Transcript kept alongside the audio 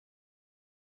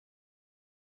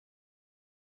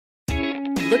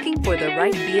Looking for the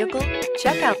right vehicle?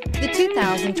 Check out the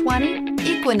 2020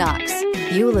 Equinox.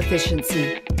 Fuel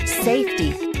efficiency,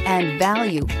 safety, and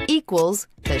value equals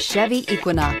the Chevy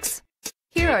Equinox.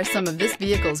 Here are some of this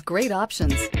vehicle's great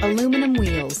options: aluminum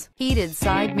wheels, heated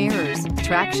side mirrors,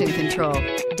 traction control,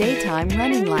 daytime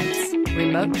running lights,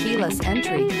 remote keyless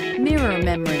entry, mirror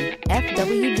memory,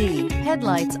 FWD,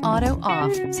 headlights auto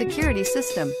off, security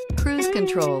system, cruise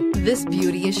control. This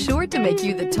beauty is sure to make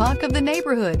you the talk of the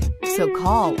neighborhood. So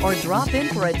call or drop in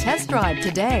for a test drive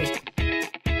today.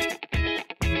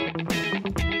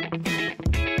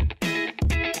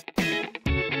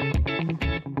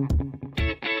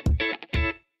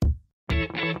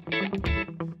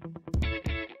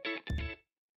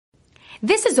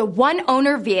 This is a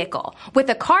one-owner vehicle with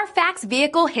a Carfax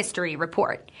Vehicle History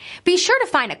Report. Be sure to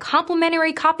find a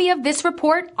complimentary copy of this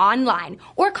report online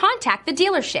or contact the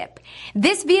dealership.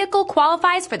 This vehicle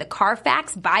qualifies for the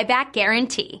Carfax Buyback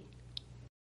Guarantee.